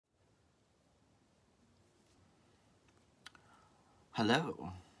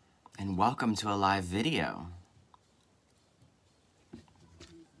Hello, and welcome to a live video.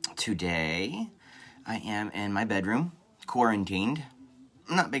 Today, I am in my bedroom, quarantined.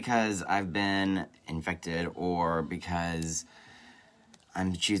 Not because I've been infected or because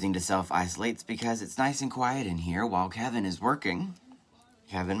I'm choosing to self-isolate. It's because it's nice and quiet in here while Kevin is working.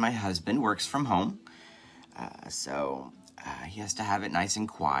 Kevin, my husband, works from home. So he has to have it nice and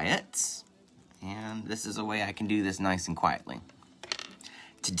quiet. And this is a way I can do this nice and quietly.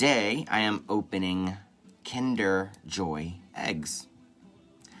 Today, I am opening KinderJoy eggs.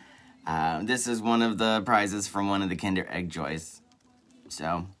 This is one of the prizes from one of the Kinder Egg Joys.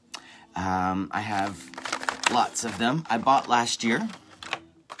 So, I have lots of them. I bought last year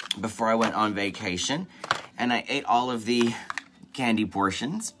before I went on vacation, and I ate all of the candy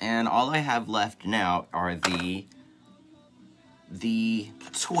portions, and all I have left now are the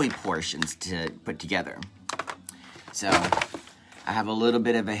toy portions to put together. So, I have a little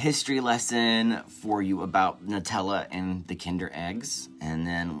bit of a history lesson for you about Nutella and the Kinder Eggs, and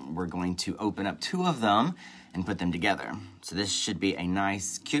then we're going to open up 2 of them and put them together. So this should be a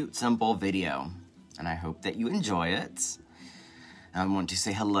nice, cute, simple video, and I hope that you enjoy it. I want to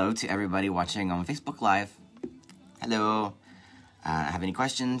say hello to everybody watching on Facebook Live. Hello. Have any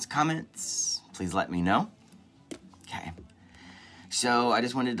questions, comments? Please let me know. Okay. So I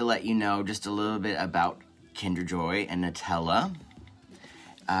just wanted to let you know just a little bit about KinderJoy and Nutella.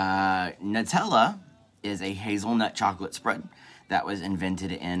 Nutella is a hazelnut chocolate spread that was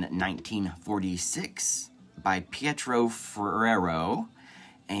invented in 1946 by Pietro Ferrero,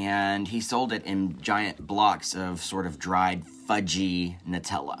 and he sold it in giant blocks of sort of dried fudgy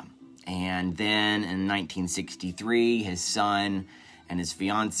Nutella. And then in 1963, his son and his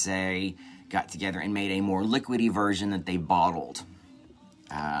fiance got together and made a more liquidy version that they bottled.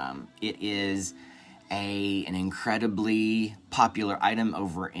 It is an incredibly popular item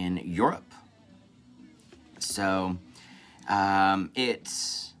over in Europe. So, it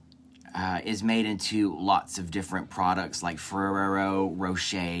is made into lots of different products like Ferrero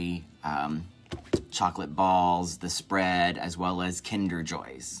Rocher, chocolate balls, the spread, as well as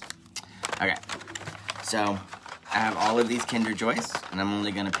KinderJoys. Okay, so I have all of these KinderJoys, and I'm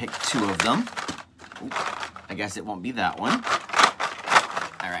only going to pick 2 of them. Ooh, I guess it won't be that one.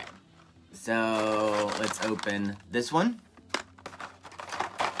 All right. So, let's open this one,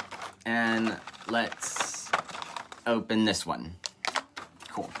 and let's open this one.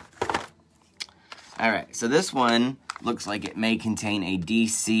 Cool. Alright, so this one looks like it may contain a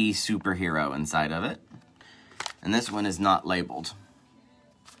DC superhero inside of it, and this one is not labeled.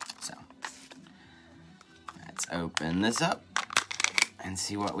 So, let's open this up and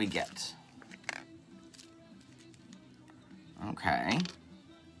see what we get. Okay.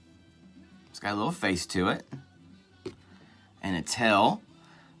 Got a little face to it, and a tail,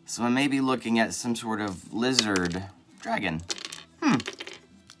 so I may be looking at some sort of lizard dragon.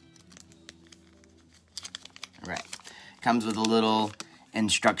 Right. Comes with a little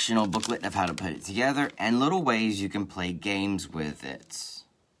instructional booklet of how to put it together, and little ways you can play games with it.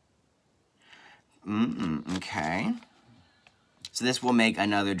 Okay. So this will make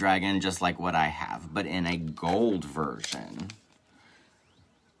another dragon just like what I have, but in a gold version.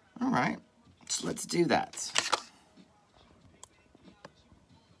 Alright. So let's do that.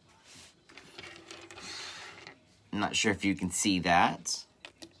 I'm not sure if you can see that.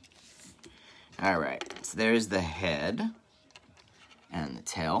 Alright, so there's the head and the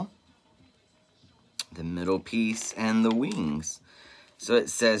tail, the middle piece, and the wings. So it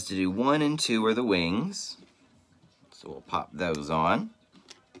says to do 1 and 2 are the wings. So we'll pop those on.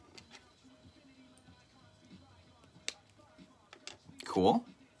 Cool.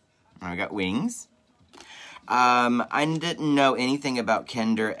 I got wings. I didn't know anything about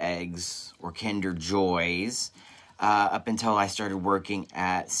Kinder Eggs or KinderJoys up until I started working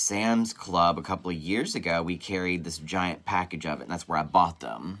at Sam's Club a couple of years ago. We carried this giant package of it, and that's where I bought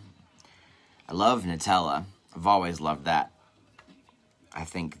them. I love Nutella. I've always loved that. I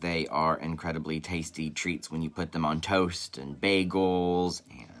think they are incredibly tasty treats when you put them on toast and bagels,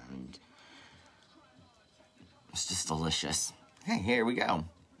 and it's just delicious. Hey, here we go.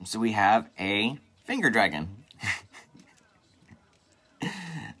 So we have a finger dragon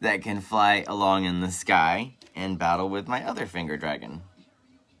that can fly along in the sky and battle with my other finger dragon.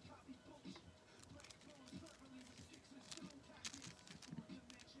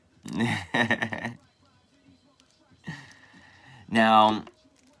 Now,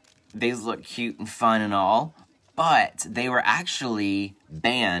 these look cute and fun and all, but they were actually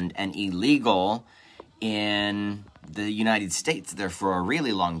banned and illegal in the United States there for a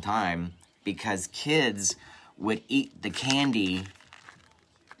really long time because kids would eat the candy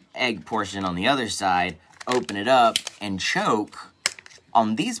egg portion on the other side, open it up, and choke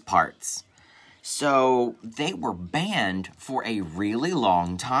on these parts. So they were banned for a really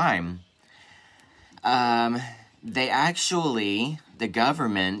long time. They actually, the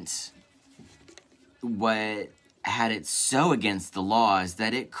government, had it so against the laws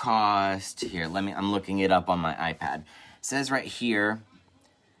that it cost, here, I'm looking it up on my iPad. It says right here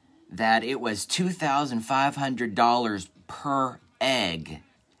that it was $2,500 per egg,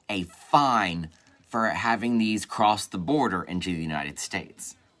 a fine for having these cross the border into the United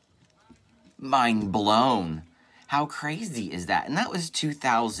States. Mind blown. How crazy is that? And that was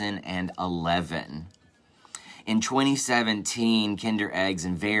 2011. In 2017, Kinder Eggs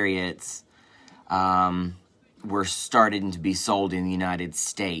and Variants were starting to be sold in the United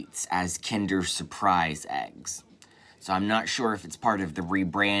States as Kinder Surprise Eggs. So I'm not sure if it's part of the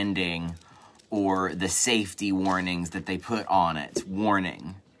rebranding or the safety warnings that they put on it.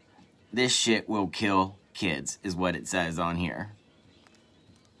 Warning. This shit will kill kids, is what it says on here.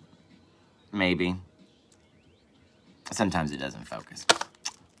 Maybe. Sometimes it doesn't focus.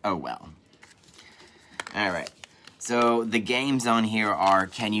 Oh well. Alright. So the games on here are,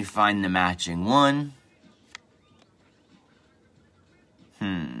 can you find the matching one?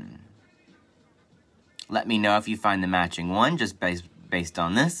 Let me know if you find the matching one, just based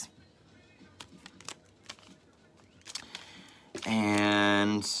on this.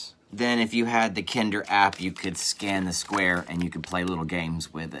 And then if you had the Kinder app, you could scan the square and you could play little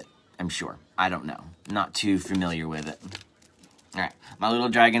games with it. I'm sure. I don't know. Not too familiar with it. Alright, my little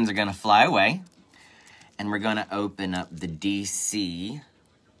dragons are going to fly away. And we're going to open up the DC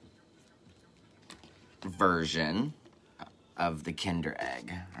version of the Kinder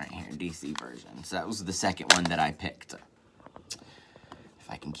Egg. Right here, DC version. So that was the second one that I picked. If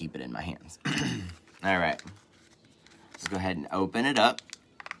I can keep it in my hands. Alright. Let's go ahead and open it up.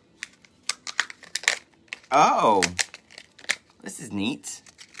 Oh! This is neat.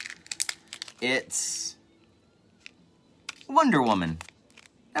 It's Wonder Woman.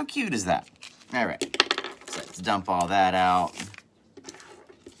 How cute is that? Alright. So let's dump all that out.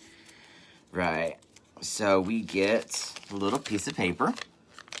 Right. So we get a little piece of paper.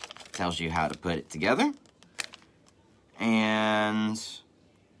 Tells you how to put it together. And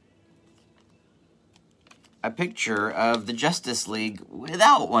a picture of the Justice League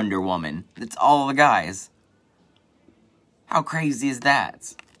without Wonder Woman. It's all the guys. How crazy is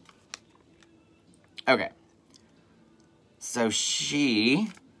that? Okay. So she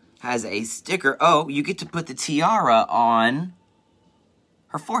has a sticker. Oh, you get to put the tiara on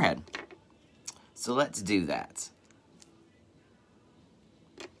her forehead. So let's do that.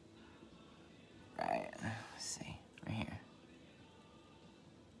 Right. Let's see. Right here.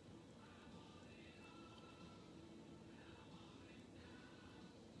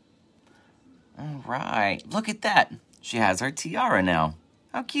 All right. Look at that. She has her tiara now.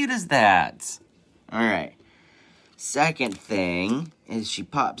 How cute is that? All right. Second thing is she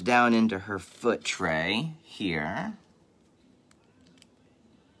pops down into her foot tray here.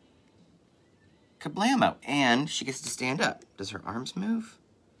 Kablamo. And she gets to stand up. Does her arms move?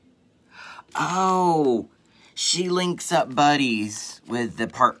 Oh, she links up buddies with the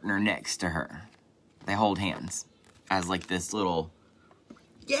partner next to her. They hold hands as like this little,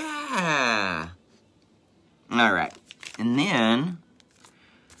 yeah. All right. And then,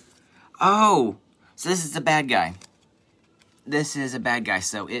 oh, so this is the bad guy. This is a bad guy.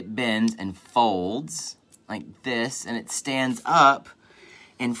 So it bends and folds like this, and it stands up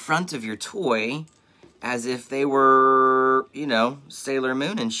in front of your toy as if they were, you know, Sailor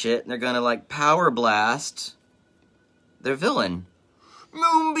Moon and shit, and they're gonna, like, power blast their villain.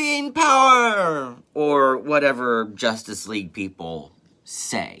 Moonbeam power! Or whatever Justice League people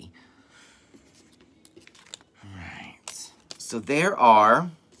say. Right. So there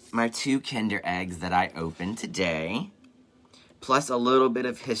are my 2 Kinder Eggs that I opened today, plus a little bit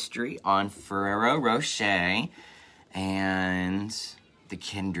of history on Ferrero Rocher and the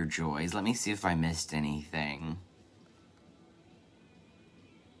KinderJoys. Let me see if I missed anything.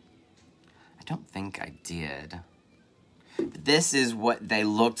 I don't think I did. But this is what they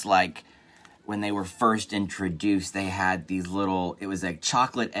looked like when they were first introduced. They had these little, it was a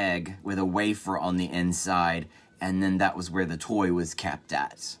chocolate egg with a wafer on the inside, and then that was where the toy was kept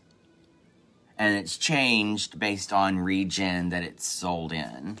at. And it's changed based on region that it's sold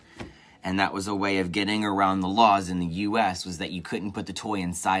in. And that was a way of getting around the laws in the U.S. was that you couldn't put the toy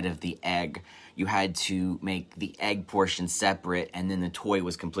inside of the egg. You had to make the egg portion separate, and then the toy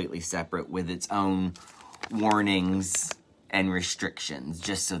was completely separate with its own warnings and restrictions,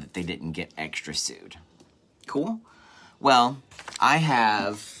 just so that they didn't get extra sued. Cool? Well, I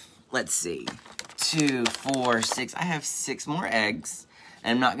have let's see, 2, 4, 6. I have 6 more eggs,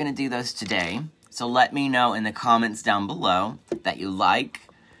 and I'm not going to do those today. So let me know in the comments down below that you like,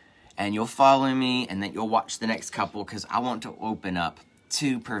 and you'll follow me, and that you'll watch the next couple, because I want to open up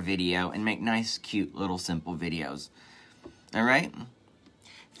 2 per video and make nice, cute, little, simple videos. Alright?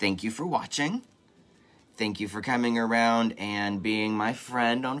 Thank you for watching. Thank you for coming around and being my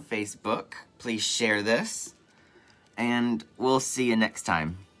friend on Facebook. Please share this. And we'll see you next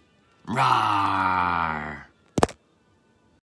time. Rawr!